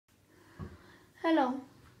Hello,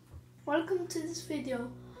 welcome to this video.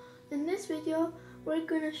 In this video, we're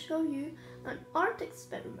going to show you an art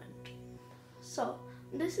experiment. So,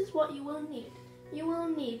 this is what you will need. You will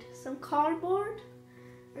need some cardboard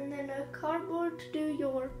and then a cardboard to do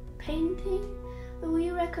your painting. We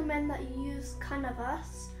recommend that you use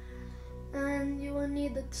canvas, and you will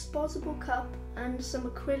need a disposable cup and some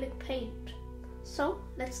acrylic paint. So,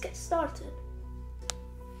 let's get started.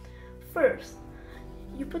 First,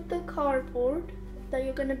 you put the cardboard that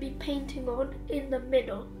you're going to be painting on in the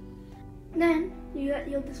middle. Then you get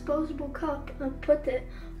your disposable cup and put it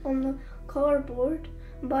on the cardboard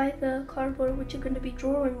by the cardboard which you're going to be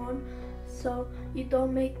drawing on, so you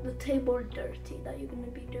don't make the table dirty that you're going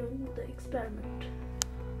to be doing the experiment.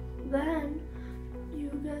 Then you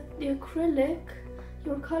get the acrylic,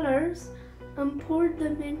 your colors, and pour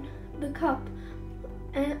them in the cup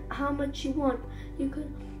and how much you want. You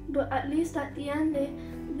could, but at least at the end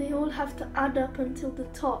they all have to add up until the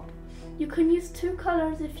top. You can use two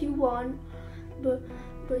colors if you want, but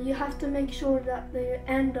you have to make sure that they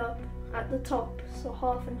end up at the top, so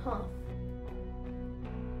half and half.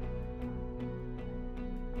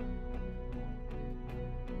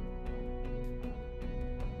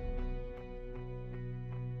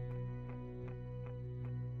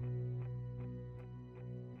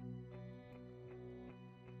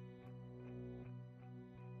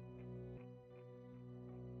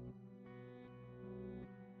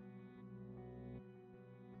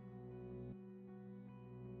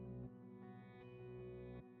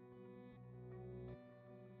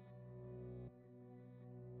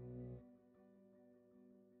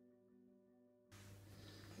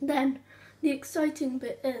 Then the exciting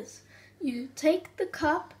bit is you take the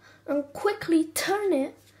cup and quickly turn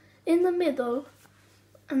it in the middle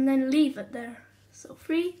and then leave it there. So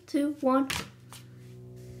 3, 2, 1.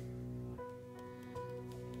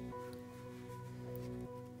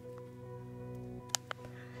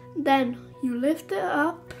 Then you lift it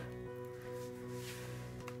up .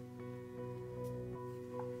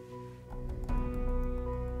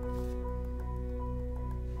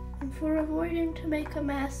 For avoiding to make a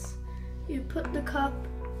mess, you put the cup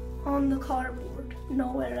on the cardboard,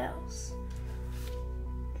 nowhere else.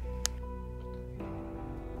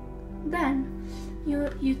 Then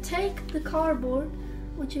you take the cardboard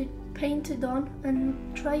which you painted on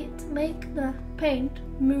and try to make the paint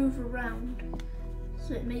move around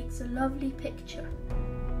so it makes a lovely picture.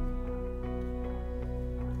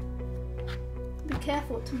 Be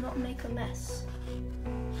careful to not make a mess.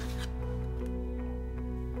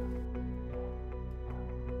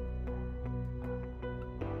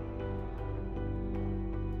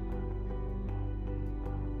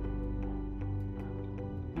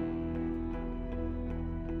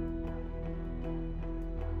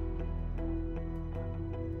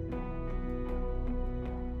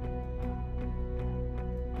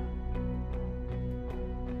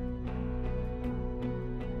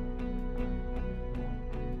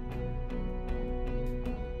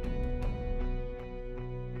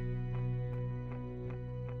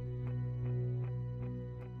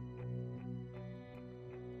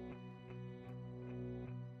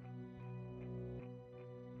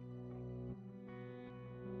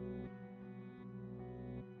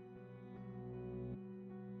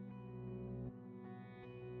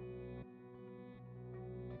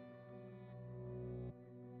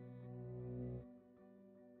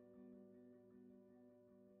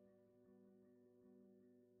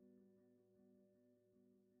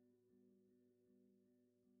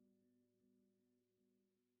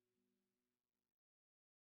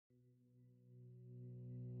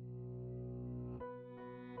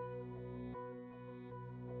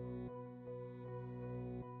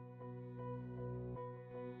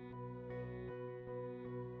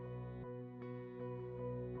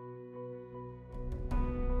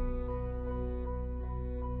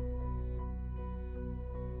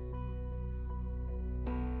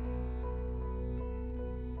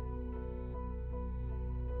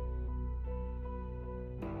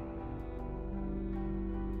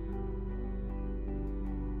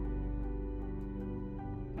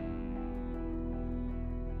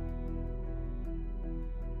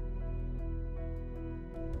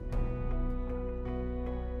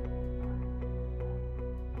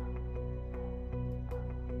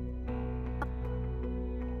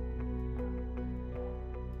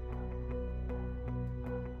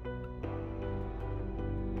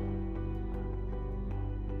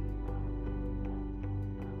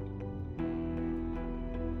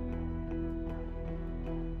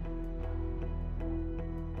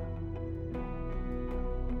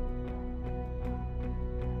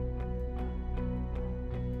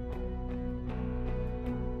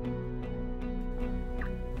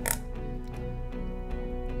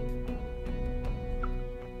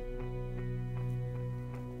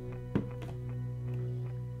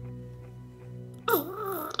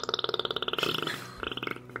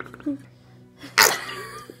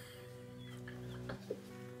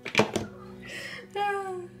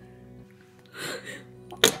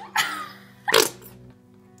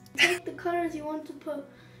 take the colors you want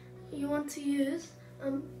to use,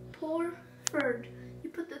 and pour third. You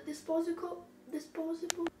put the disposable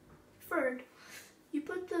third. You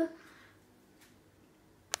put the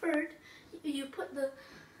third. You put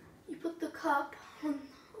the cup on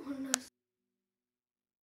the